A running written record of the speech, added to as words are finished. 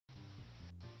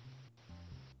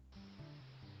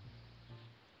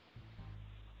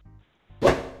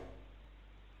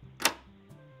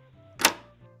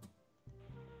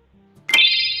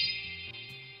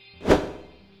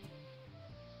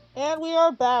And we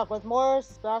are back with more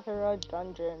Sakura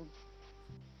Dungeon.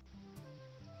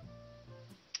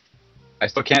 I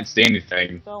still can't see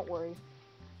anything. Don't worry.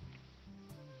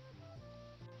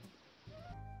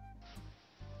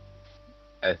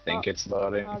 I think it's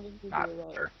loading. How did you Not do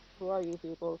that? sure. Who are you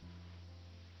people?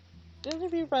 There's a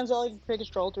few friends that like to take a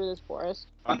stroll through this forest.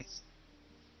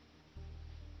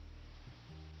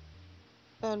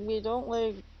 And we don't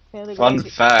like candy Fun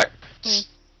girls. fact.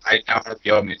 I now have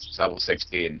Yomi level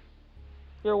 16.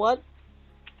 You're what?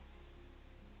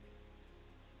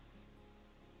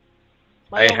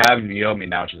 I have Yomi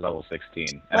now, which is level 16.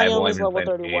 And My I've only Yomi's been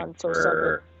level playing 31, so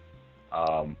for,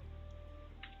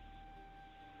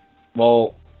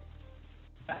 well,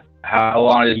 how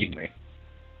long did you give me?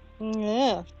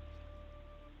 Yeah.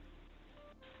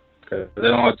 Because it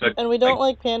only took, and we don't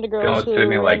like panda girls who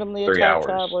randomly attack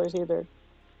travelers either.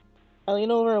 I lean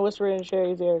over and whisper in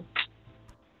Sherry's ear.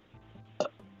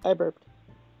 I burped.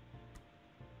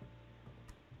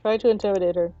 Try to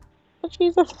intimidate her. But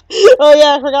she's a... Oh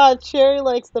yeah, I forgot. Sherry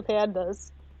likes the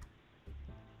pandas.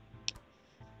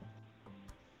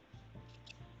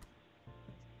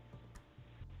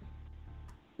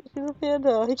 She's a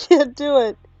panda. I can't do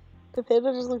it. The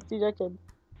panda just looks dejected.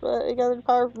 But it gathered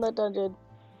power from that dungeon.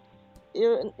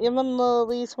 Even the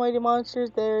least mighty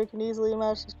monsters there can easily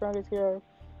match the strongest hero.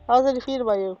 How was I defeated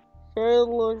by you? Sherry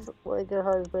looks like her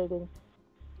heart is breaking.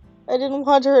 I didn't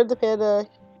want to hurt the panda,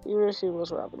 even if she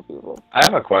was robbing people. I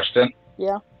have a question.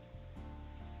 Yeah?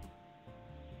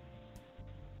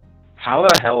 How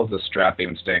the hell is the strap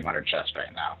even staying on her chest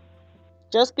right now?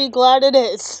 Just be glad it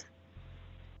is.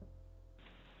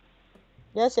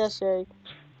 Yes, Sherry.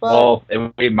 But... Well, it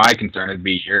would be my concern, it'd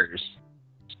be yours.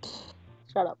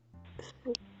 Shut up.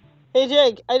 Hey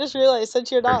Jake, I just realized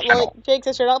since you're not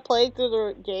since you're not playing through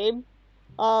the game,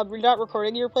 you're not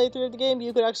recording your playthrough of the game,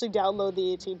 you could actually download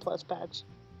the 18+ patch.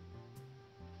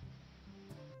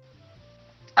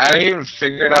 I didn't even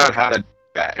figure out how to do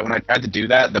that. And when I tried to do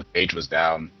that, the page was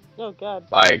down. Oh god.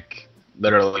 Like,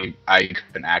 literally, I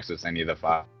couldn't access any of the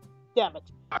files. Damn it.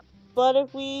 But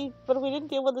if we didn't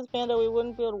deal with this panda, we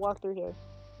wouldn't be able to walk through here.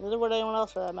 Neither would anyone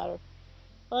else for that matter.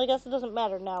 Well, I guess it doesn't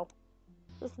matter now.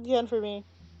 This is the end for me.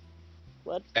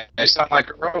 What? I sound like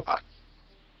a robot.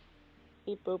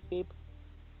 Beep boop beep.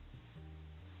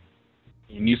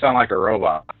 And you sound like a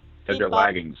robot, because you're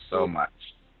lagging so much.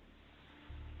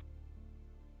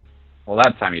 Well,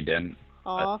 that time you didn't.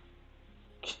 Aw.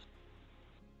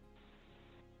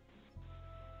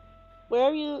 Where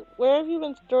have you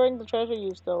been storing the treasure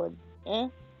you've stolen? Eh?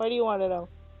 Why do you want to know?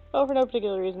 Oh, for no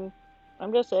particular reason.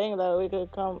 I'm just saying that we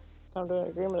could come to an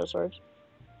agreement of sorts.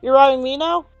 You're robbing me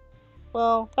now?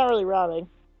 Well, not really robbing.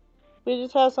 We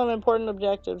just have some important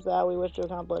objectives that we wish to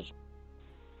accomplish.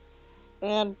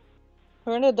 And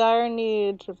we're in a dire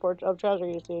need of treasure,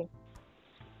 you see.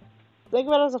 Think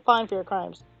of it as a fine for your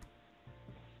crimes.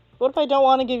 What if I don't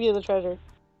want to give you the treasure?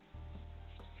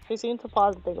 She seems to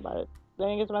pause and think about it.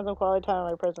 Then you get to spend some quality time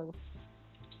in my prison.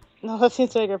 No, that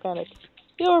seems to make her panic.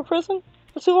 You have a prison?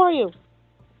 But who are you?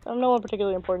 I'm no one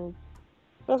particularly important.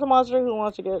 Just a monster who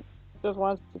wants to get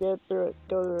through it,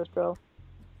 go through this drill.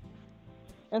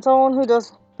 And someone who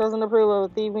doesn't approve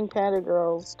of thieving panda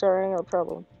girls stirring up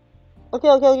trouble. Okay,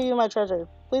 I'll give you my treasure.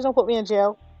 Please don't put me in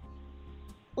jail.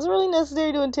 Was it really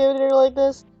necessary to intimidate her like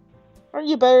this? Aren't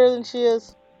you better than she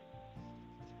is?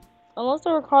 Unless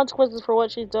there were consequences for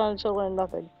what she's done, she'll learn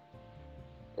nothing.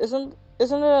 Isn't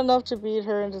it enough to beat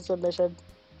her into submission?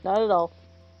 Not at all.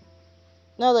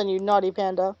 Now then, you naughty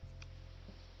panda.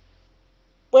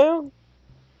 Where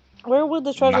would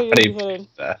the treasure yours be hidden?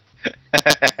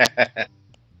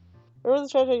 Where would the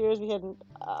treasure yours be hidden?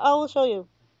 I will show you.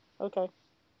 Okay.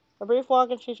 A brief walk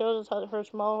and she shows us her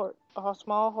small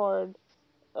hoard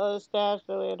stashed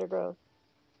away underground.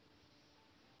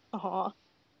 Aww.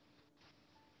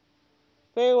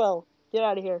 Very well. Get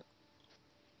out of here.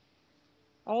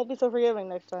 I won't be so forgiving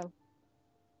next time.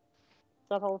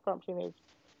 That's all the prompt she needs.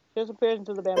 She disappears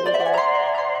into the bamboo forest.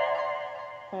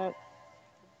 And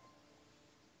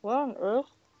what on earth?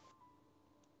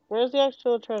 Where's the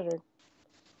actual treasure?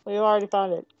 We've already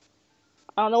found it.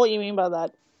 I don't know what you mean by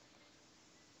that.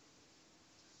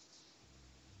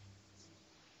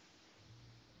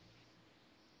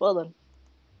 Well then.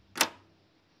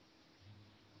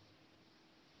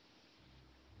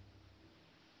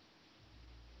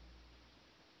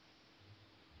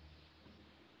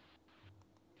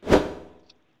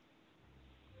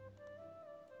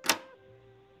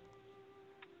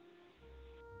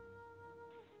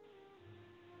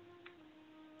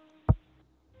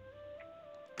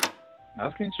 Now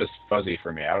this game's just fuzzy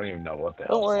for me. I don't even know what the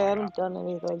hell. Don't worry, I haven't done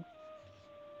anything.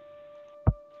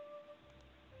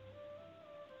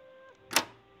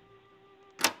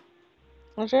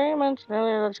 I'm sure you mentioned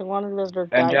earlier that you wanted to visit her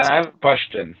And guide Jen, I have a center.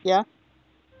 question. Yeah?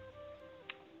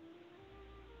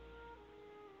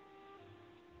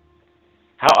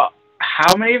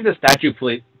 How many of the statue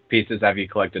pieces have you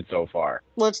collected so far?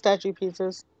 What statue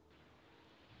pieces?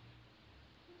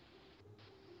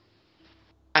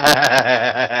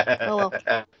 Oh well.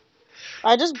 um,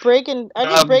 I break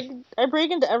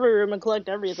into every room and collect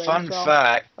everything, fun so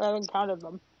fact. I haven't counted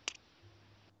them.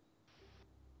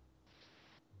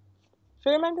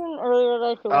 So you mentioned earlier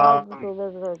that you wanted to Um, go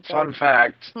visit her fun guide.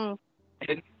 fact. Hmm.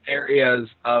 In areas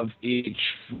of each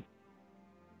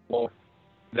floor,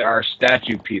 there are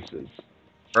statue pieces.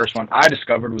 First one I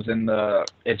discovered was in the.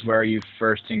 It's where you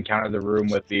first encounter the room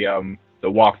with the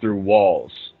walk-through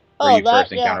walls, where Oh, you that,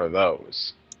 first yeah. encounter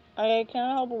those. I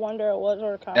can't help but wonder what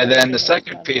sort of And then the combination those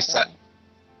second men were piece having.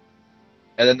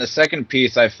 And then the second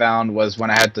piece I found was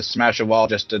when I had to smash a wall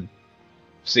just to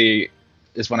see.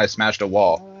 Is when I smashed a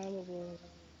wall.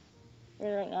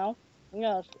 Right now?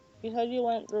 Yes. You said you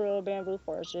went through a bamboo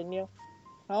forest, didn't you?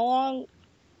 How long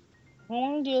how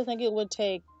long do you think it would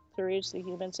take to reach the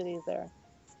human cities there?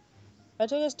 I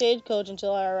took a stagecoach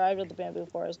until I arrived at the bamboo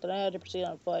forest, then I had to proceed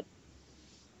on foot.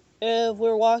 If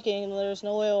we're walking, there's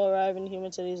no way we'll arrive in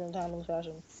human cities in a timely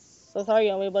fashion. So sorry,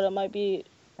 Yomi, but it might be,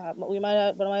 we might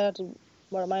have, but it might have to,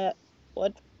 but it might,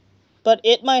 what? But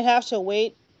it might have to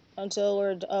wait until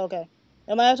oh, okay.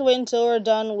 It might have to wait until we're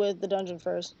done with the dungeon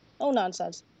first. Oh,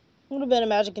 nonsense. I'm gonna bet a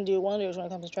magic can do wonders when it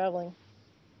comes to traveling.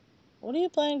 What are you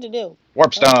planning to do?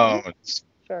 Warp Come with me? stones.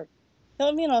 Sure. Come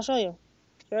with me and I'll show you.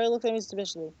 Ceri looked at me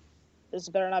suspiciously. This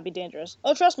better not be dangerous.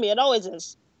 Oh, trust me, it always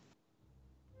is.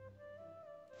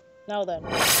 Now then.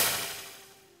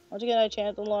 Once again, I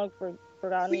chant long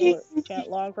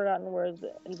forgotten words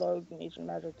invoked in ancient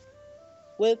magic.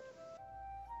 With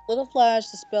with a flash,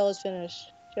 the spell is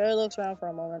finished. Ceri looks around for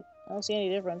a moment. I don't see any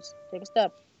difference. Take a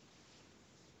step.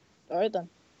 All right then.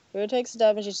 Ceri takes a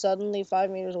step, and she's suddenly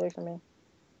 5 meters away from me.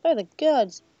 By the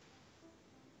gods!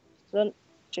 Then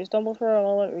she stumbles for a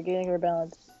moment, regaining her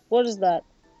balance. What is that?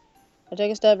 I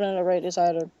take a step and I right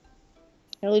beside her.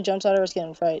 Nearly jumps out of her skin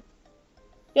in fright.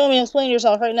 Yomi, explain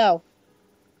yourself right now.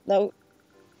 Now,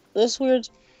 this weird,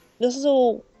 this is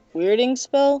a weirding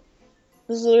spell.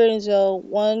 This is a weirding spell,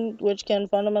 one which can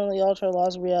fundamentally alter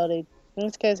laws of reality. In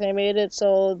this case, I made it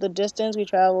so the distance we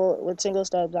travel with single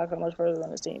steps not go much further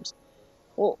than it seems.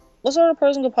 Well, what sort of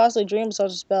person could possibly dream of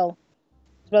such a spell?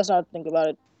 It's best not to think about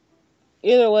it.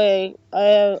 Either way, I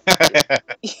have.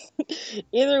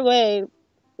 Either way,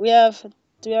 we have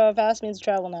a fast means of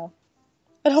travel now.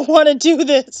 I don't want to do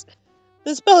this.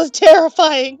 This spell is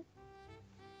terrifying.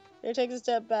 Here takes a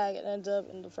step back and ends up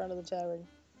in the front of the tavern.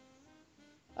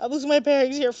 I'm losing my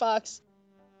bearings here, Fox.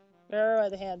 Grab her by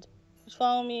the hand. Just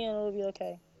follow me and it'll be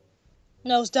okay.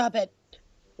 No, stop it!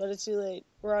 But it's too late.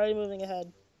 We're already moving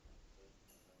ahead.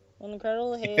 In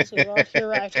incredible haste, we've already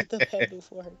arrived at the bamboo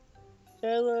fort.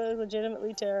 Ceri is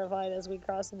legitimately terrified as we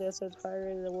cross the distance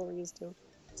farther than what we're used to.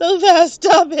 So fast,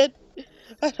 stop it!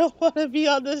 I don't want to be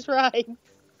on this ride.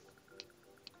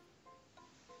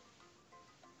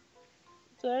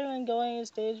 So everyone going in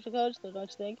stagecoach, though, don't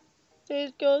you think?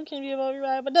 Stagecoach can be a bumpy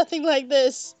ride, but nothing like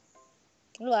this.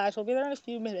 Relax, we'll be there in a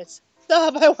few minutes.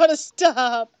 Stop, I want to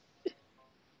stop.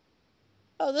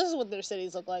 Oh, this is what their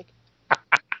cities look like.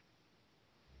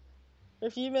 For a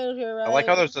few minutes we I like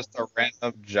how arrive. there's just a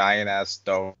random giant ass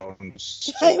stone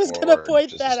I was gonna sword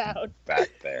point that just out. back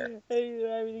there.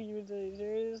 Everything you would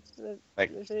say.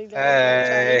 Like, You're sitting down there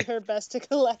trying hey. her best to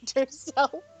collect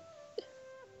herself.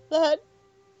 That.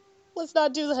 Let's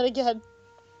not do that again.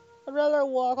 I'd rather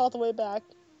walk all the way back.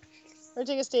 Or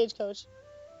take a stagecoach.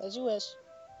 As you wish.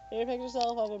 Maybe pick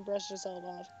yourself up and brush yourself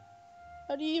off.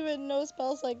 How do you even know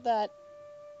spells like that?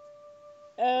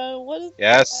 What is.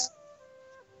 Yes.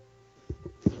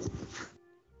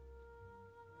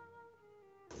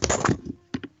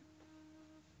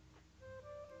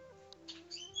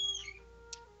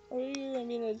 What do you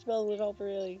mean that spells would help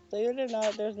really? Believe it or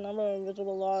not, there's a number of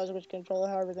invisible laws which control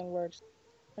how everything works.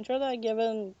 I'm sure that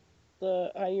given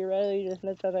the how you readily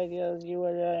dismiss such ideas, you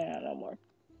would know more.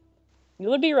 You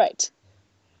would be right.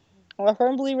 I'm a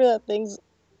firm believer that things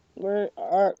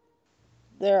are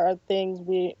there are things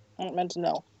we aren't meant to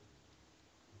know.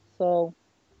 So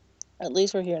at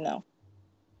least we're here now.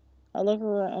 I look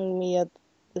around me at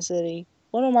the city.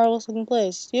 What a marvelous looking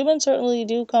place. Humans certainly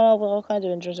do come up with all kinds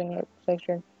of interesting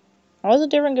architecture. How is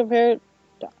it different compared?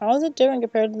 How is it different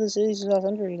compared to the cities you saw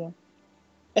centuries ago?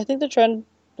 I think the trend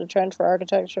for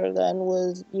architecture then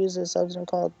was use a substance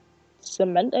called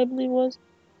cement. I believe it was.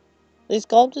 They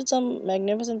sculpted some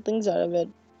magnificent things out of it.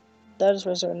 That is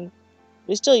for certain.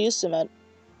 We still use cement.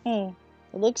 It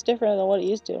looks different than what it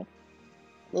used to.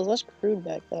 It was less crude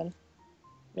back then.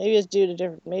 Maybe it's due to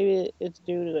different. Maybe it's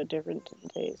due to a different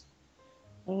taste.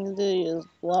 The city is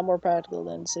a lot more practical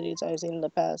than cities I've seen in the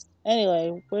past.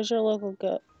 Anyway, where's your local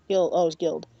guild? Oh, it's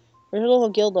guild. Where's your local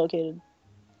guild located?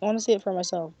 I want to see it for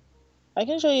myself. I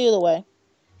can show you the way.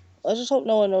 Let's just hope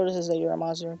no one notices that you're a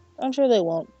monster. I'm sure they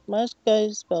won't. My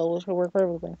disguise spell will work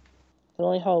perfectly. I can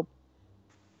only hope.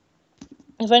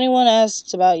 If anyone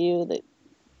asks about you, they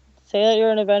say that you're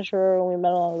an adventurer and we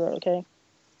met along the road, okay?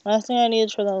 Last thing I need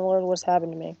is for them to learn what's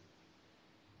happened to me.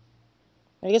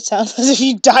 Make it sound as if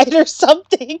you died or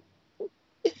something.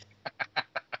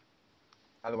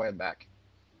 By the way, I'm back.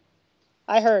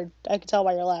 I heard. I could tell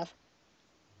by your laugh.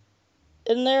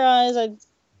 In their eyes,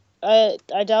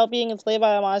 I doubt being enslaved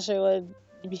by a monster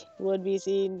would be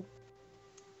seen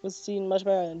was seen much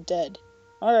better than dead.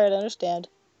 Alright, I understand.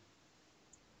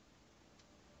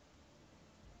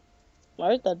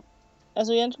 Alright then. As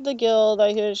we enter the guild,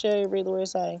 I hear Ceri breathe away a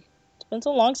sigh. It's been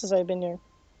so long since I've been here.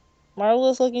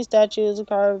 Marvelous looking statues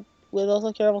carved with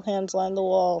also careful hands line the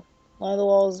wall. Line the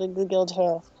walls of the guild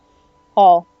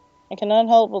hall. I cannot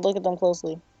help but look at them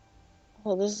closely.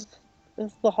 Oh, this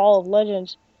is the Hall of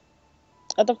Legends.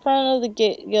 At the front of the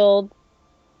guild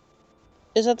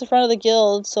is at the front of the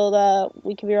guild so that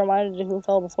we can be reminded of who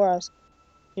fell before us.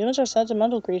 Humans are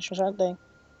sentimental creatures, aren't they?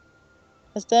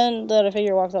 It's then that a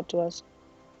figure walks up to us.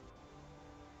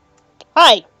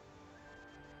 Hi!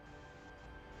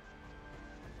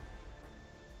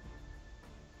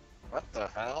 What the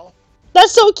hell?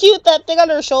 That's so cute, that thing on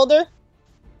her shoulder.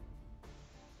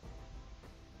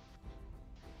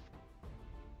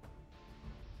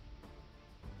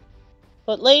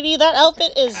 But lady, that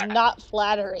outfit is not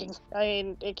flattering. I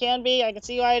mean, it can be, I can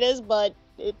see why it is, but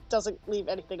it doesn't leave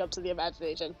anything up to the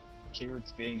imagination.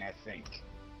 Keywords being, I think.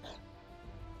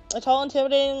 A tall,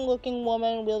 intimidating looking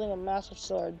woman wielding a massive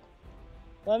sword.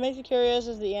 What makes you curious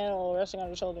is the animal resting on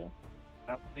her shoulder.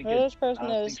 I don't think, Whoever this person I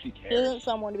don't is, think she he cares. isn't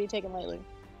someone to be taken lightly.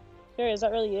 Ceri, is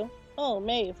that really you? Oh,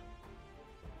 Maeve.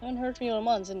 I haven't heard from you in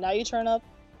months, and now you turn up?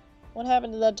 What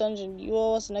happened to that dungeon? You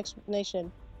owe us an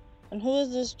explanation. And who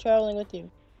is this traveling with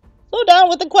you? Slow down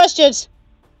with the questions!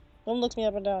 Woman looks me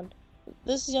up and down.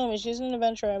 This is Yomi. She's an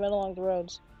adventurer I met along the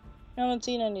roads. I haven't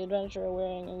seen any adventurer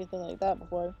wearing anything like that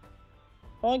before.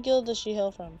 What guild does she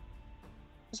hail from?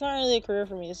 It's not really a career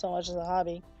for me so much as a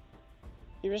hobby.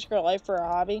 You risk your life for a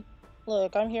hobby?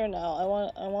 Look, I'm here now. I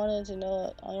wanted you to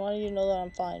know that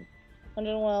I'm fine.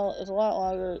 Well, it's a lot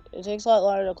longer. It takes a lot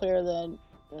longer to clear than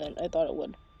I thought it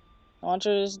would.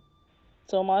 Monsters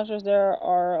there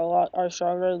are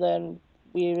stronger than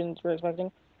we even were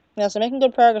expecting. Yes, I'm making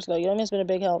good progress though. Yomi has been a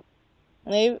big help.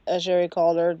 Maeve, as Ceri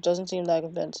called her, doesn't seem that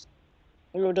convinced.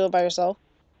 You will do it by yourself?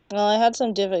 Well, I had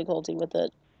some difficulty with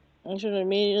it. You should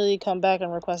immediately come back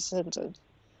and request assistance.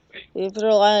 We have to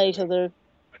rely on each other,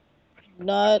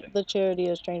 not the charity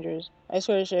of strangers. I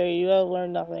swear, Ceri, you have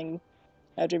learned nothing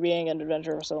after being an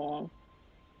adventurer for so long.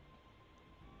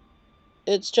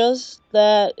 It's just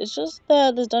that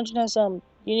this dungeon has some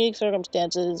unique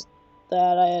circumstances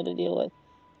that I had to deal with.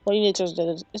 What unique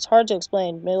circumstances? It's hard to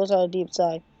explain. May let out a deep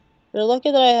sigh. You're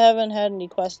lucky that I haven't had any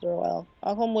quests for a while.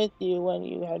 I'll come with you when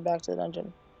you head back to the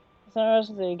dungeon. It's not us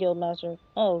the guild master.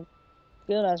 Oh,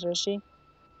 guild master, is she?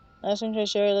 Last time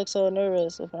Ceri looked so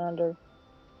nervous around her.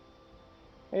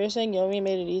 Are you saying Yomi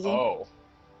made it easy? Oh.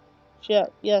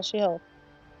 Yeah, she helped.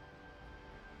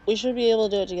 We should be able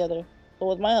to do it together. But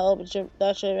with my help,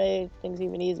 that should make things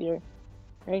even easier.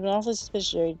 You're acting awfully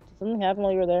suspicious, Jerry. Did something happen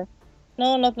while you were there?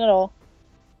 No, nothing at all.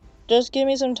 Just give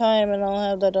me some time and I'll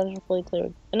have that dungeon fully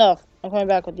cleared. Enough. I'm coming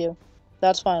back with you.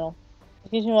 That's final.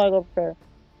 Excuse me while I go prepare.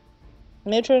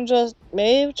 Maeve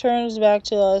turns back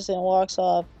to us and walks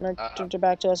off.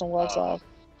 Off.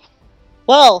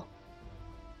 Well,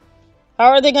 how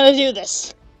are they gonna do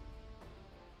this?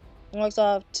 And walks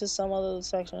off to some other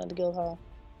section of the guild hall.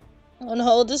 Oh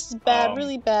no, this is bad,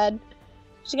 really bad.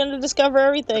 She's gonna discover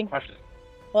everything. Question.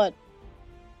 What?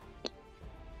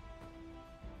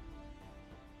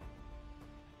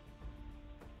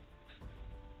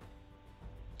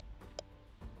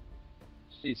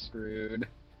 She's screwed.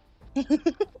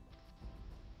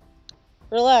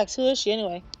 Relax, who is she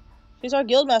anyway? She's our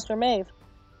guildmaster, Maeve.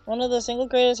 One of the single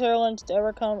greatest heroines to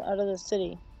ever come out of this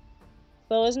city.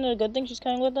 So isn't it a good thing she's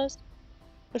coming with us?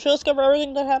 She'll discover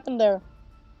everything that happened there.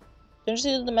 Don't you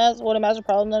see what a massive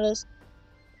problem that is?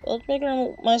 Let's make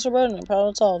her my subordinate.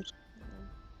 Problem solved.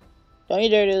 Don't you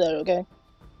dare do that, okay?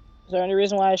 Is there any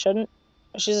reason why I shouldn't?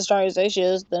 If she's as strong as they she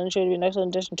is, then she would be an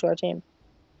excellent addition to our team.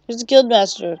 She's the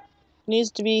guildmaster. She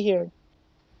needs to be here.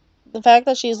 The fact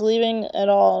that she's leaving at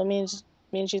all means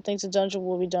she thinks the dungeon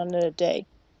will be done in a day.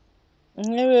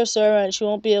 Maybe a servant, she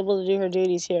won't be able to do her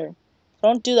duties here.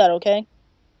 Don't do that, okay?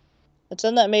 It's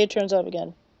then that maid turns up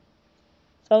again.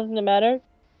 Something the matter?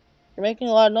 You're making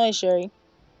a lot of noise, Ceri.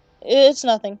 It's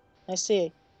nothing. I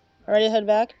see. Ready to head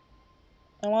back?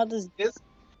 I want this.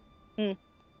 Hmm.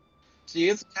 She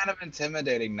is kind of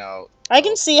intimidating now, I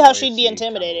can though, see the how way she'd be she kind of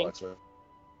intimidating. looks with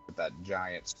that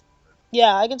giant.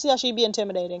 Yeah, I can see how she'd be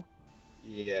intimidating.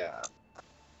 Yeah.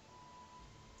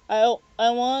 I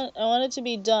want it to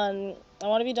be done. I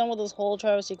want to be done with this whole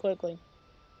travesty quickly.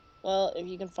 Well, if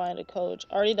you can find a coach.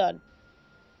 Already done.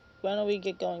 Why don't we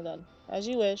get going then? As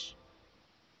you wish.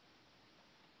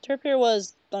 Trip here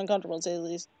was uncomfortable, to say the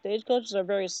least. Stagecoaches are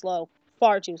very slow.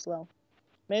 Far too slow.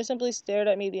 May simply stared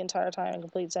at me the entire time in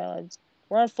complete silence.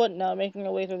 We're on foot now, making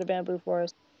our way through the bamboo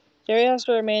forest. Ceri has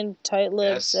to remain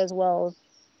tight-lipped Yes. as well,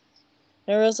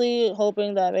 nervously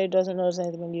hoping that May doesn't notice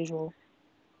anything unusual.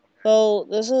 So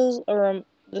this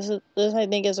I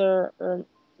think is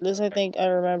this I think I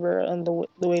remember on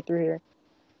the way through here.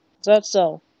 Is that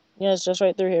so? Yes, just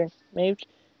right through here.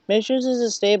 May chooses to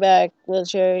stay at the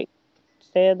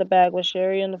back with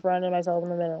Ceri in the front and myself in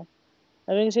the middle.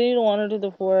 As we continue to wander through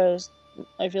the forest,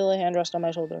 I feel a hand rest on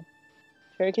my shoulder.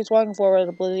 Ceri keeps walking forward,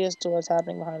 oblivious to what's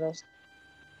happening behind us.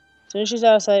 As soon as she's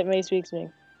out of sight, May speaks to me.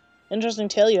 Interesting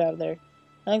tail you have there.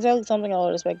 Not exactly something I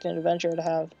would expect an adventurer to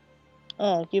have.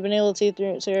 Oh, you've been able to see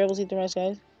through, so you're able to see through my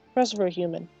skies? Impressive for a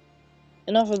human.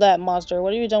 Enough of that, monster.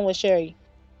 What have you done with Ceri?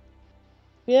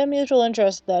 We had mutual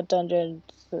interest in that dungeon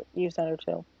you sent her to,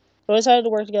 so we decided to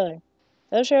work together.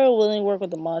 If Ceri would willingly work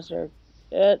with the monster,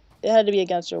 it had to be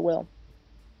against her will.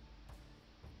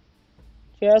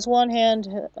 She has one hand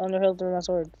on her hilt of my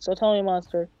sword, so tell me,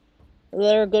 monster, is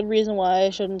there a good reason why I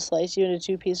shouldn't slice you into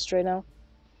two pieces right now?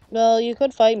 Well, you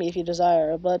could fight me if you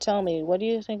desire, but tell me, what do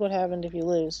you think would happen if you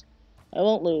lose? I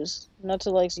won't lose. Not to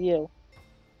likes you.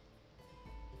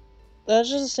 That's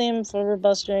just the same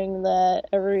filibuster that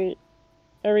every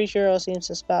hero seems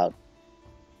to spout.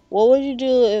 What would you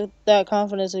do if that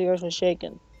confidence of yours was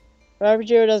shaken? Your average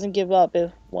hero doesn't give up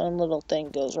if one little thing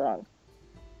goes wrong.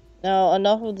 Now,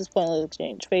 enough of this pointless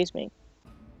exchange. Face me.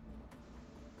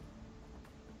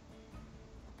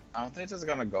 I don't think this is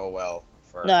gonna go well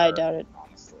for No, I her, doubt it.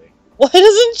 honestly. Why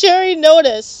doesn't Ceri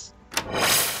notice?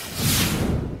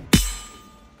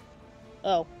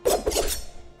 Oh,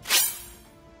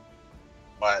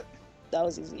 But that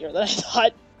was easier than I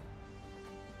thought.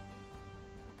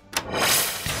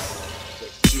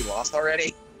 wait, she lost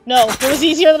already? No, it was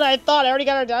easier than I thought. I already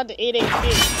got her down to 8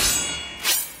 HP.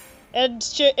 And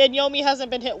Yomi hasn't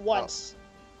been hit once. Oh.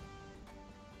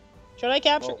 Should I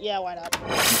capture? Yeah, why not?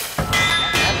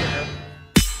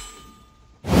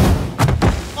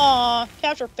 Aw,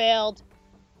 capture failed.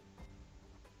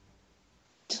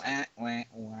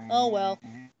 Oh well.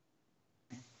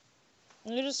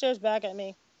 He just stares back at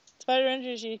me. Despite her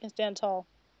injury, she can stand tall.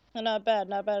 And not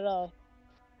bad at all.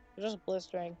 You're just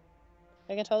blistering.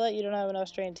 I can tell that you don't have enough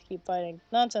strength to keep fighting.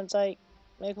 Nonsense, I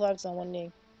collapse on one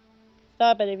knee.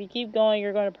 Stop it, if you keep going,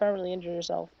 you're going to permanently injure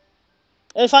yourself.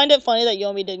 I find it funny that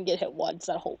Yomi didn't get hit once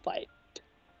that whole fight.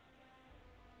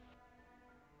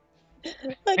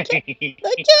 That cat thing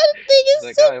is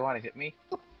like, so... oh, you want to hit me?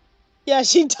 Yeah,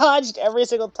 she dodged every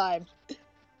single time.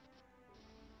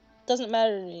 Doesn't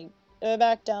matter to me.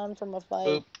 Back down from a fight.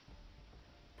 Boop.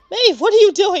 Maeve, what are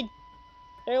you doing?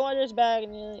 Ceri wanders back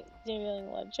and you feeling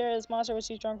what? Ceri, this monster was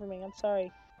too strong for me. I'm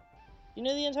sorry. You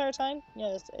knew the entire time?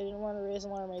 Yes, I didn't want to raise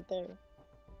an alarm right there.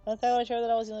 I thought I sure that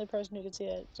I was the only person who could see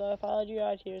it, so I followed you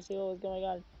out here to see what was going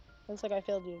on. Looks like I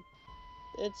failed you.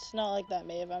 It's not like that,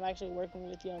 Maeve. I'm actually working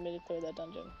with you on me to clear that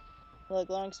dungeon. Look,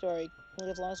 long story. Look,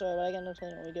 it's a long story, but I got no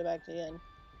plan when we get back to the inn.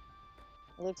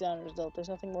 I look down at the result. There's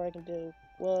nothing more I can do.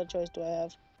 What choice do I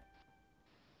have?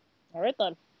 Alright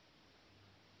then.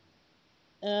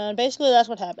 And basically that's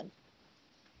what happened.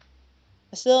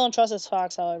 I still don't trust this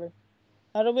fox, however.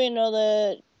 How do we know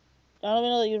that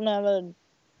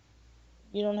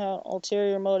you don't have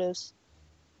ulterior motives?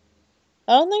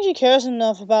 I don't think she cares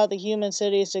enough about the human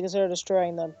cities to consider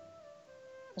destroying them.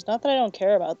 It's not that I don't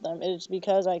care about them, it's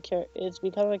because I care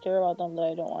about them that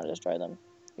I don't want to destroy them.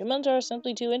 Humans are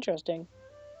simply too interesting.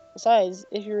 Besides,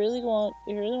 if I really want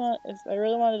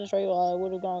to destroy you all,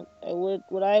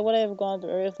 would I have gone through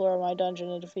every floor of my dungeon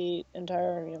to defeat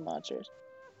entire army of monsters.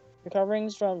 Recovering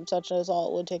from such an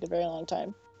assault would take a very long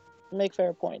time. Make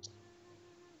fair points.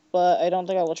 But I don't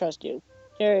think I will trust you.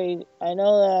 Ceri, I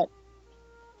know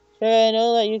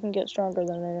that you can get stronger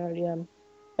than I already am.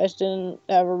 I just didn't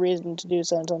have a reason to do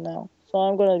so until now. So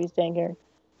I'm going to be staying here.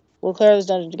 We'll clear this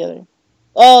dungeon together.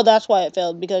 Oh, that's why it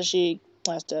failed, because she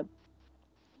last did.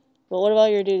 But what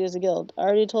about your duty as a guild? I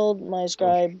already told my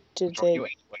scribe to take...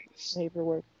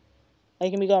 paperwork. I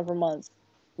can be gone for months.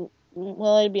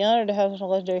 Well, I'd be honored to have such a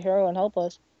legendary hero help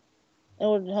us. It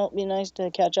would help be nice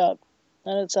to catch up.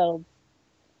 And it's settled.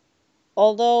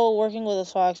 Although working with a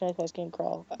fox makes my skin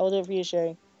crawl, I will do it for you,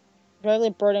 Ceri. Directly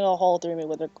burning a hole through me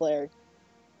with her glare.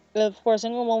 If for a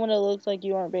single moment it looks like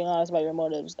you aren't being honest about your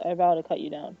motives, I vow to cut you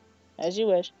down. As you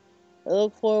wish. I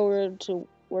look forward to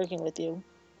working with you.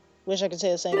 Wish I could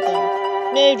say the same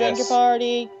thing. May drink your Yes.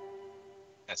 party.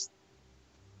 Yes.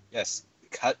 Yes.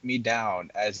 Cut me down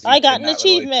as you I got an cannot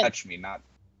literally achievement. touch me, not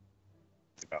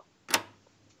to go.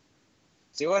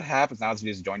 See what happens now if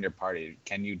you just join your party.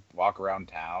 Can you walk around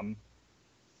town?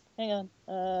 Hang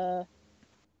on.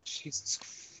 Jesus.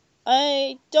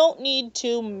 I don't need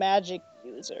 2 magic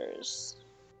users.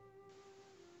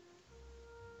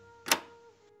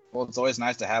 Well, it's always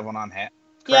nice to have one on hand.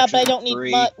 Yeah, but I Correction, don't need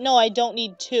 3. no, I don't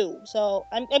need 2. So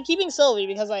I'm keeping Sylvie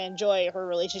because I enjoy her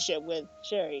relationship with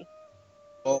Ceri.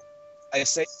 Well, I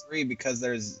say 3 because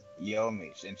there's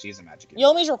Yomi, and she's a magic user.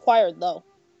 Yomi's required though.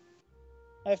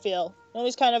 I feel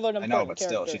Yomi's kind of an important I know, but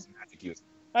character. still, she's a magic user.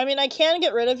 I mean, I can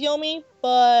get rid of Yomi,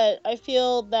 but I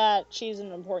feel that she's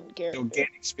an important character. You'll gain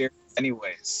experience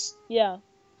anyways. Yeah.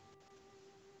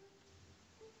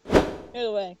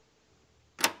 Either way.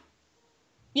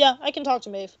 Yeah, I can talk to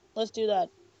Maeve. Let's do that.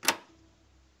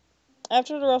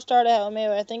 After the rough start I had with Maeve,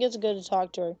 I think it's good to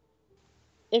talk to her.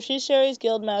 If she's Ceri's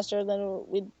guild master, then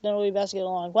we'll be best to get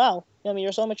along. Wow, Yomi,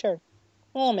 you're so mature.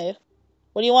 Hello, Maeve.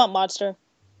 What do you want, monster?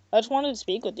 I just wanted to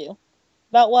speak with you.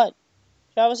 About what?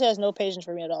 She obviously has no patience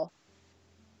for me at all.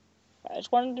 I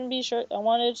just wanted to be sure. I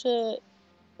wanted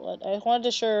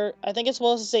to sure. I think it's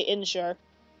supposed to say ensure,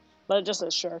 but it just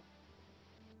says sure.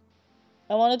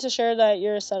 I wanted to share that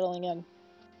you're settling in.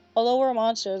 Although we're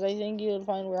monsters, I think you would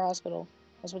find we're a hospital.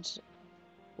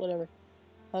 Whatever.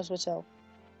 Hospital.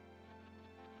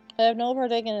 I have no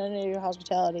partake in any of your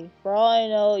hospitality. For all I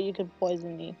know, you could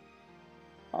poison me.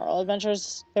 Are all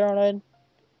adventurers paranoid?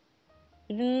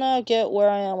 You do not get where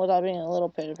I am without being a little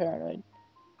bit paranoid.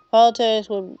 Politics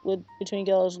between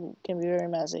guilds can be very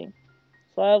messy,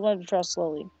 so I have learned to trust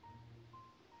slowly.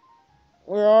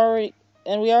 We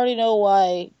already know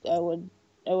why I would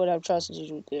have trusted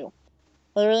you with you.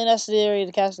 Was it really necessary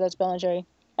to cast that spell on Ceri?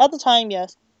 At the time,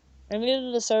 yes. I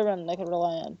needed a servant I could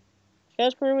rely on. She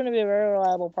has proven to be a very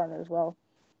reliable partner as well.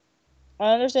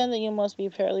 I understand that you must be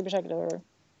fairly protective of her.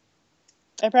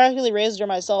 I practically raised her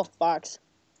myself, Fox.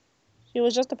 She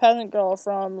was just a peasant girl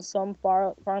from some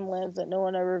farmlands that no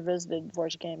one ever visited before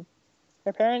she came.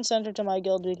 Her parents sent her to my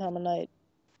guild to become a knight.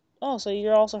 Oh, so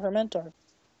you're also her mentor.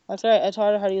 That's right, I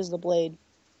taught her how to use the blade.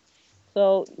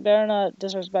 So, you better not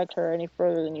disrespect her any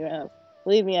further than you have.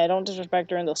 Believe me, I don't disrespect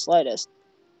her in the slightest.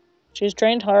 She's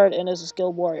trained hard and is a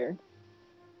skilled warrior.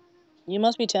 You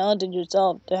must be talented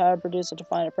yourself to have produced such a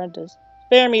fine apprentice.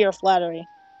 Spare me your flattery.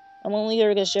 I'm only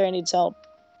here because Ceri needs help.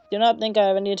 Do not think I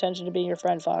have any intention to being your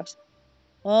friend, Fox.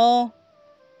 Well,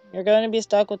 you're going to be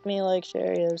stuck with me like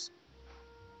Ceri is.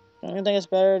 Don't you think it's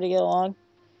better to get along?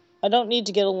 I don't need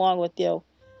to get along with you.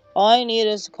 All I need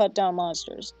is to cut down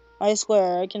monsters. I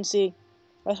swear I can see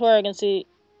who Ceri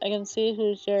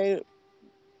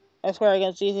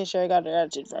got her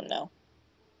attitude from now.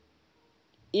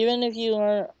 Even if you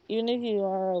are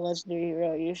a legendary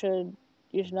hero, you should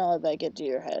not let that get to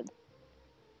your head.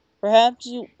 Perhaps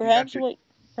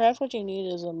what you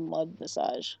need is a mud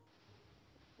massage.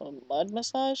 A mud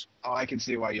massage? Oh, I can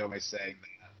see why Yomi's saying that.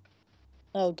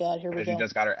 Oh god, here we Because she go.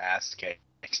 just got her ass kicked.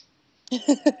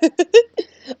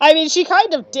 I mean, she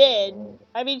kind of did.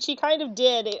 I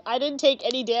didn't take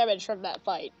any damage from that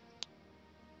fight.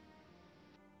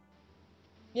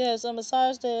 Yes, a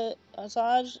massage by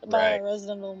Right.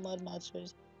 resident mud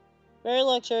monsters. Very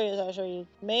luxurious, I assure you.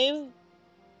 Maeve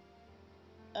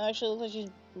actually looks like she's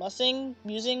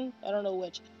musing, I don't know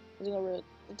which.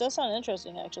 It does sound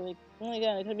interesting, actually. Only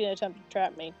again, it could be an attempt to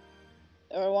trap me.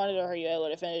 If I wanted to hurt you, I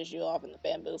would have finished you off in the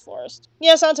bamboo forest.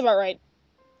 Yeah, sounds about right.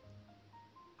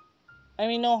 I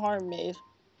mean, no harm, Maeve.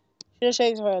 She just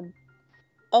shakes her head.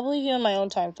 I'll believe you in my own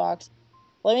time, Fox.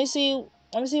 Let me see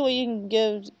what you can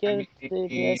give I mean, to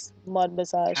he this mud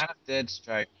massage. kind of did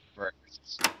strike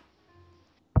first.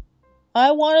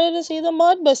 I wanted to see the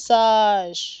mud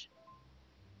massage.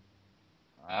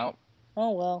 Well,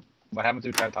 Oh well. what happens if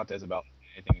we try to talk to Isabel?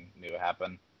 Anything new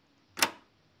happen?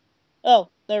 Oh,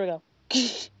 there we go.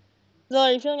 So,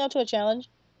 are you feeling up to a challenge?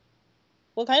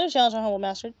 What kind of challenge, my humble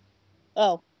master?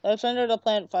 Oh, I've surrendered a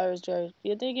plant fires, Jerry. Do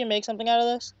you think you can make something out of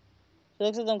this? She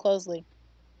looks at them closely.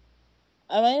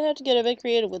 I might have to get a bit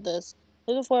creative with this.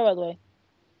 Who's it for, by the way?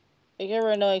 I gave her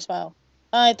a knowing smile.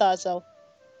 I thought so.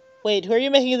 Wait, who are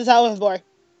you making this out with for?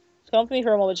 Come with me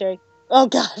for a moment, Jerry. Oh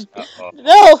god. Uh-oh.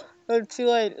 No! It's too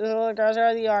late. The little girls are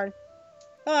out of the yard.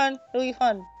 Come on, it'll be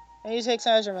fun. I need to take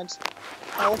some measurements.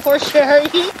 Oh, poor Ceri.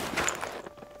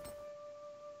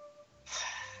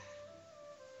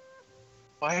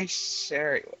 Why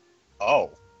Sherry?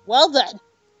 Oh. Well done.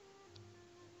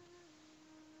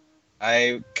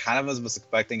 I kind of was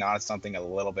expecting on something a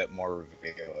little bit more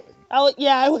revealing.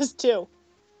 Yeah, I was too.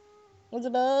 With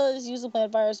the buzz, use the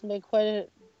plant virus to make quite a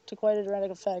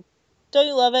dramatic effect. Don't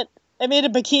you love it? I made a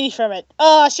bikini from it.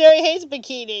 Oh, Ceri hates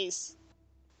bikinis.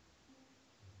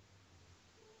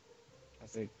 I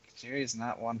think Sherry's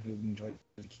not one who enjoys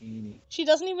bikini. She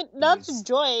doesn't even not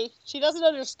enjoy. She doesn't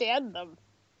understand them.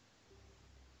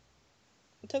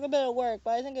 It took a bit of work,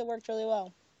 but I think it worked really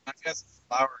well. She has a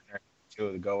flower in her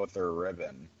too to go with her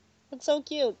ribbon. It's so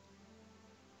cute.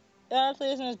 It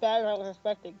honestly isn't as bad as I was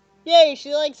expecting. Yay,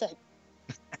 she likes it.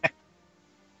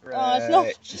 Right. It's no.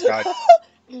 She's got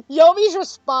Yomi's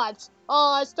response.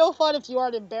 It's no fun if you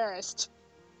aren't embarrassed.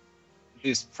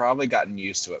 She's probably gotten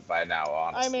used to it by now,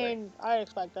 honestly. I mean, I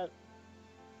expect that.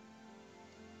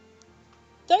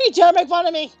 Don't you dare make fun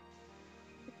of me!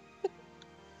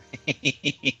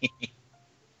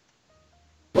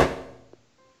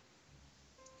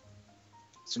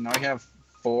 So now we have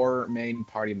 4 main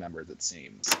party members, it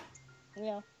seems.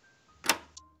 Yeah.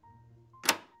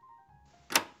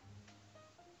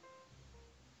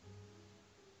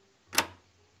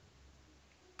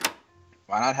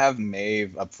 Why not have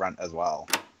Maeve up front as well?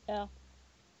 Yeah.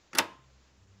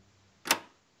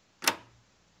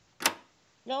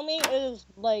 Yomi is,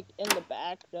 like, in the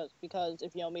back just because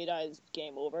if Yomi dies,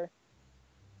 game over.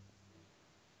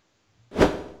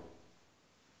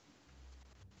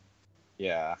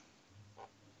 Yeah.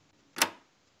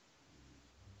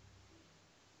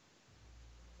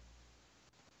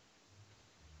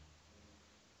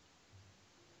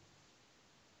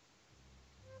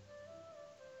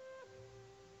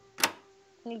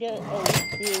 You get a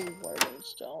few warding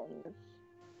stones.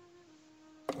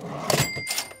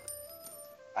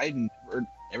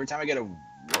 Every time I get a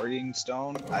warding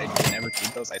stone, I never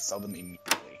keep those. I sell them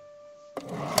immediately.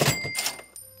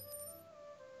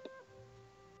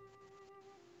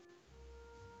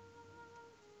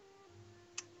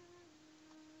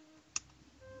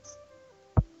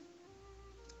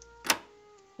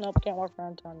 Nope, can't walk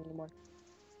around town anymore.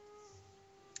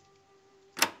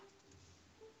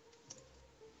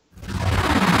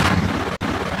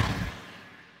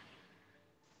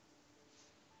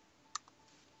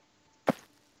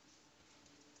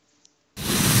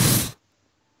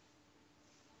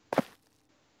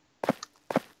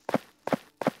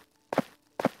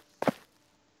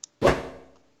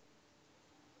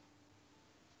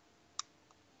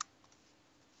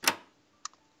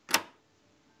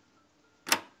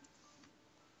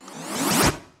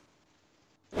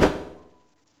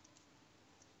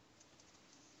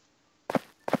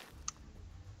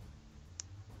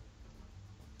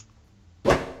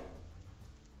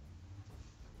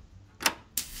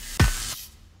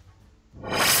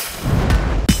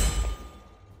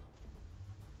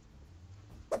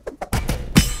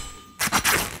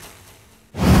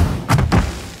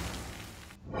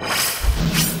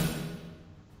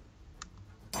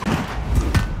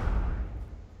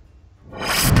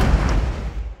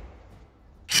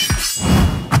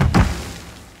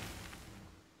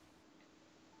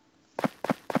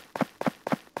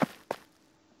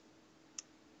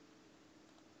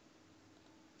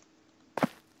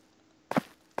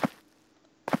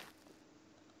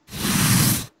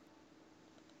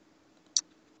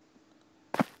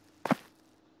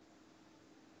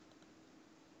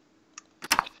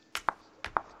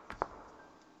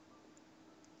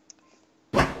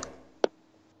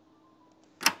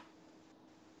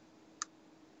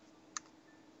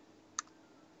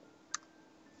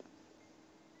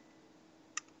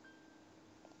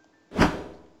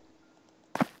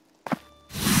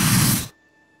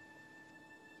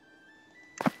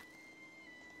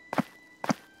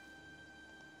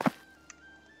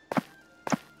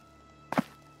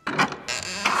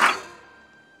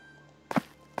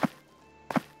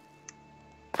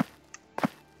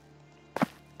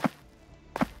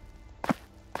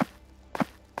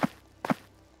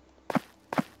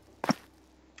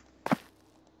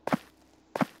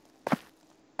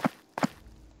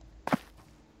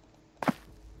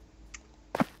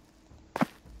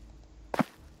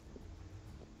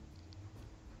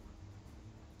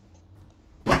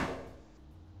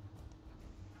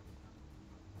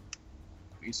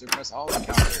 We suppress all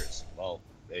encounters. Well,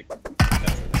 they.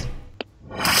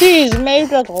 Jeez, Maeve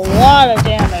does a lot of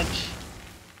damage.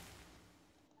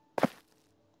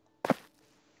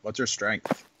 What's her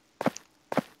strength?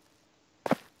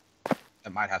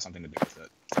 It might have something to do with it,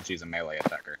 since she's a melee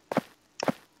attacker.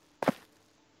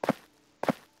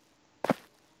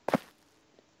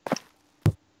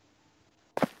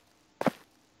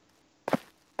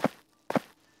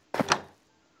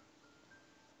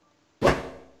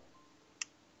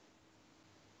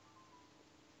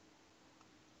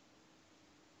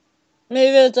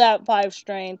 Maybe it's at 5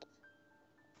 strength.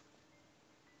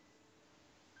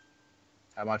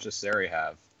 How much does Ceri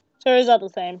have? Ceri's at the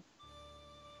same.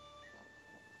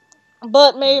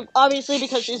 But maybe, obviously,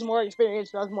 because she's more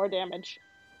experienced, does more damage.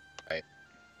 Right.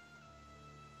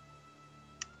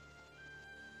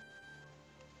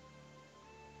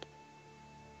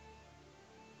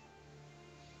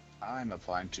 I'm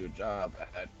applying to a job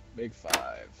at Big 5.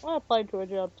 I applied to a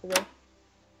job today.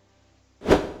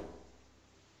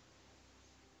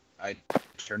 I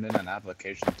turned in an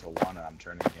application to 1, and I'm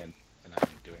turning in, and I'm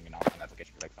doing an online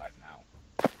application for Big 5 now.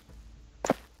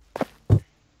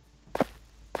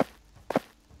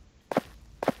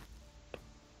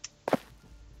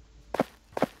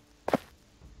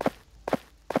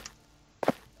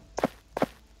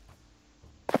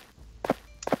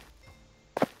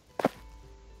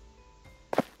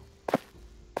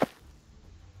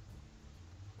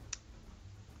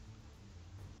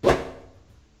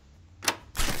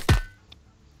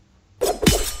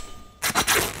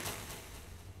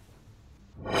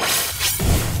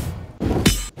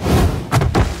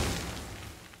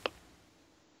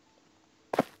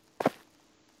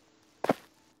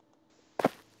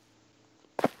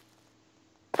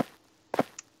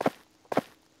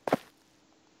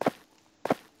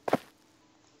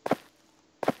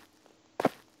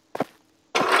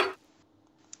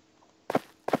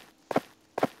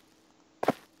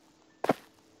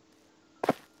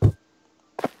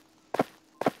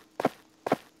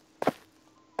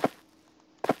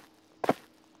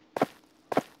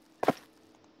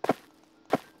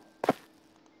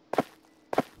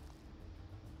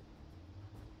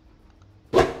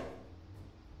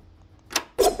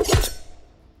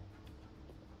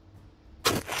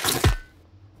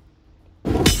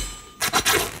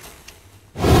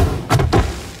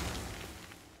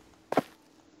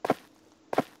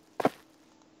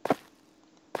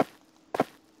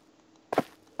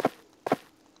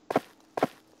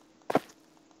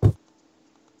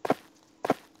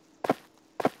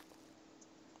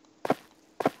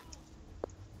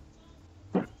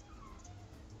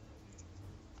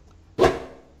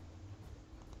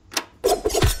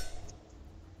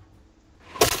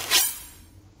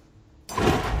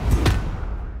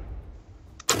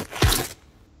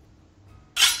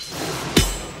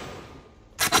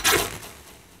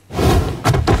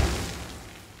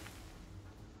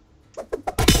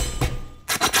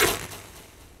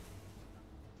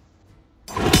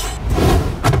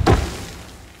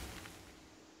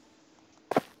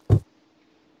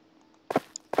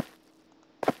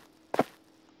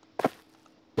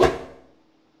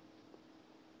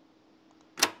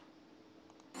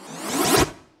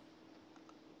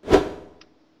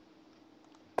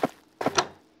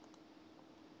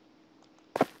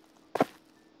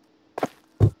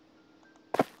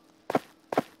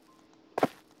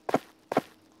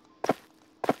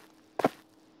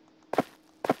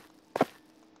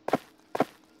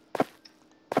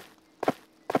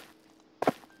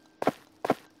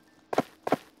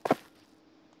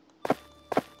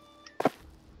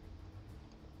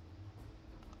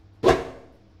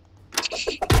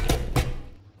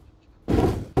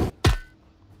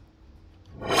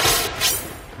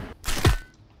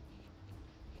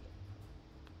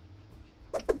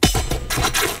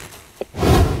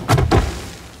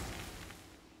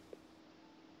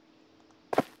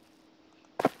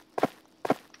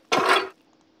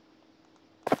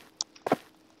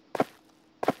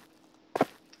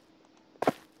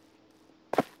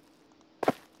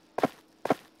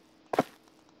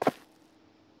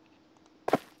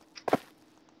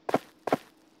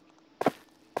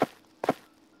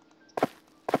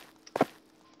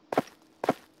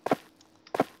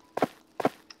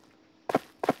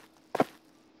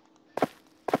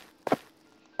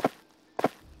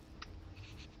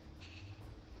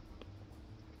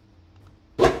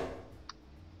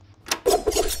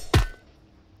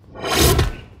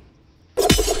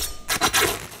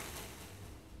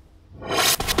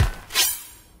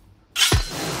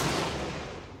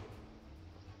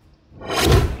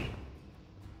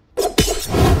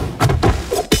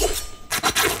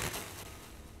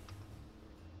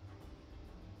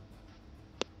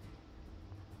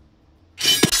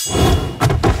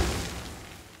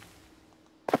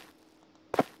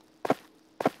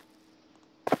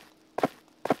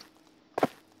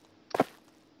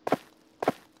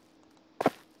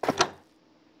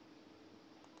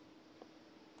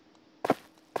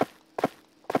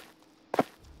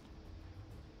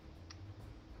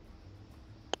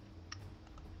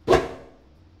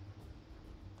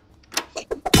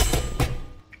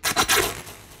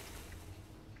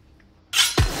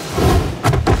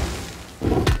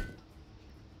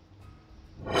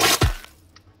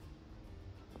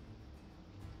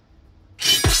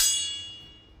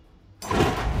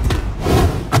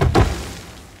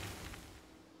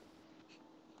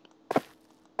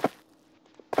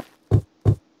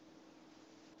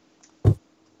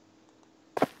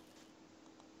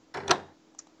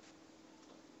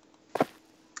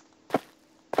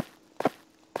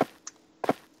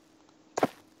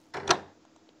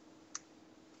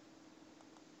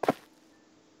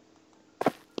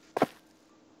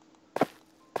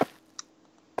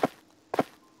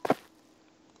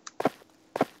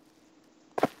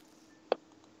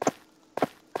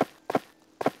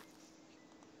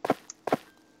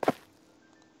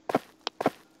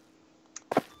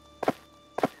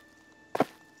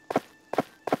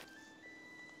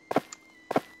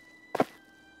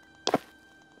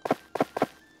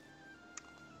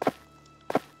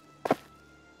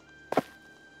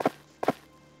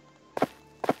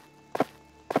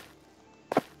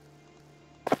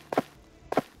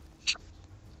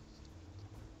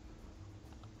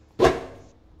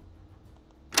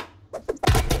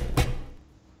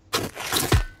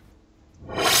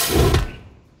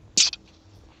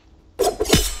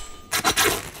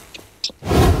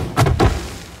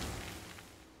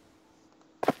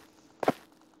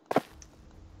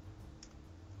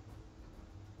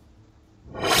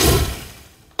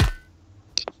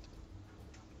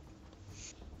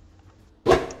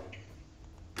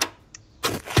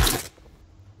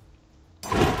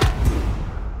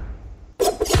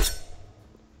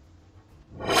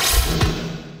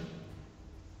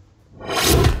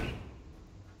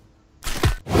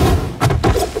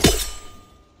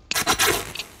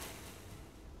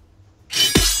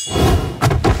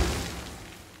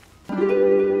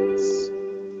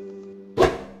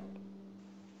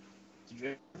 Did you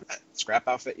have that scrap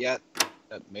outfit yet?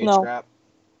 That maid No. scrap?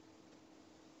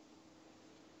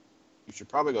 You should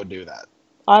probably go do that.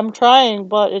 I'm trying,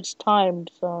 but it's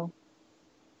timed, so.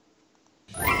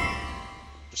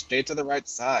 Just stay to the right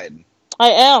side.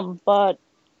 I am, but.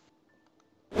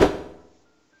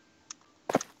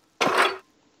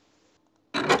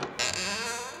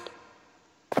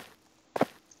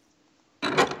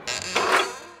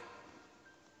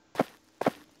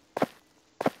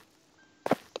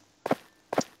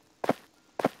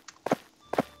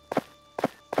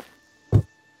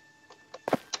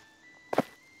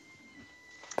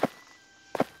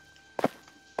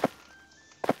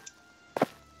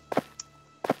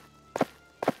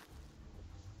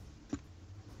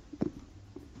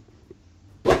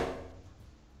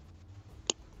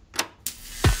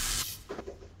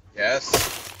 Yes.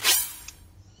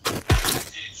 I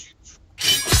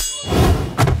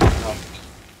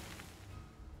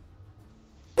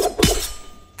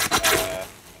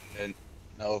didn't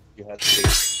know if you had to.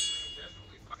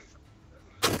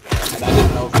 And I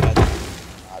didn't know if you had to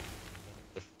not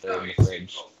if they're in the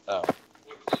fridge. Oh.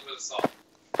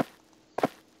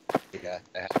 Yeah,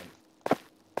 I haven't.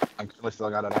 I'm currently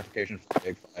filling out an application for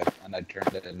Big Five, and I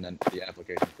turned in the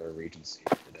application for a Regency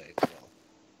today as well.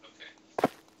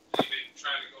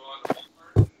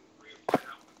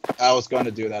 I was going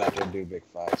to do that after I do Big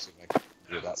Five, see if I can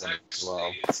do that one as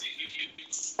well.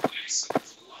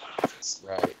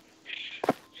 Right.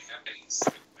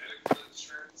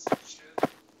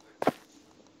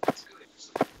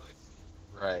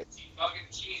 Right.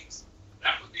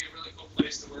 That would be a really cool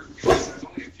place to work because there's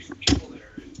only a few people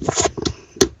there. And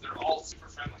they're all super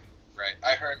friendly. Right.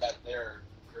 I heard that they're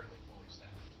currently fully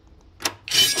staffed.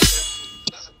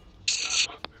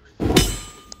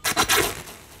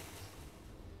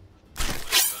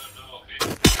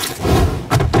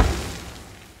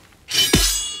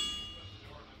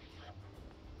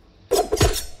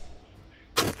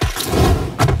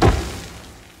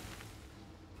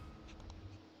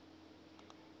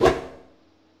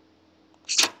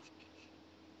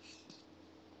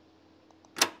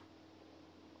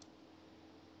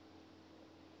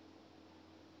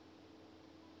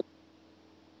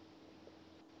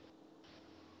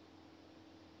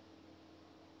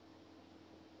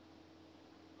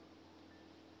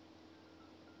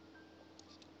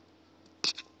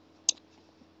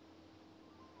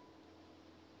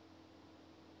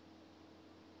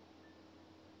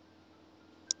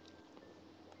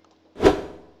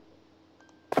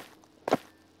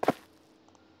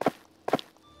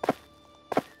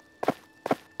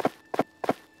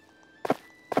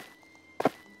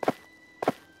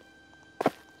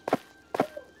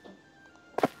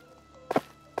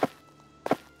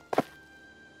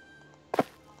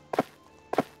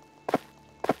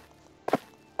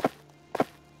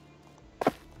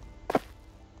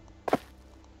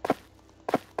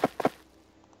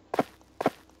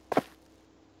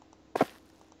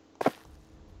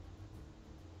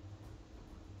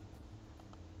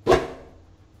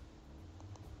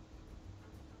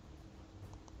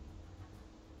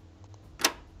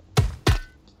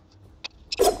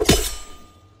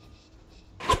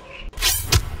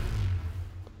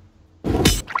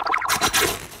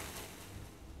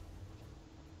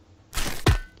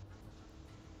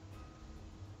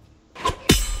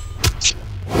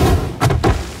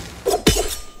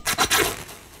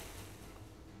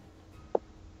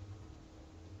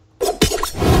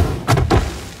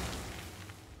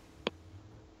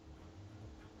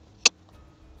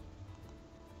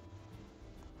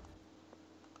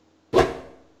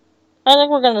 I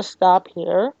think we're gonna stop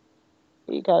here.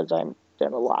 Because I'm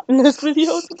did a lot in this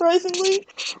video, surprisingly.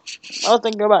 I was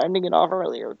thinking about ending it off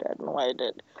earlier, I don't know why I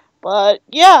did. But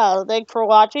yeah, thanks for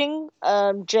watching.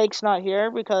 Jake's not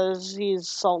here because he's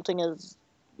salting his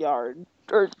yard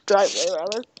or driveway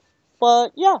rather.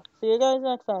 But yeah, see you guys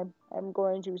next time. I'm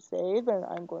going to save and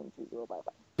I'm going to go bye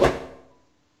bye.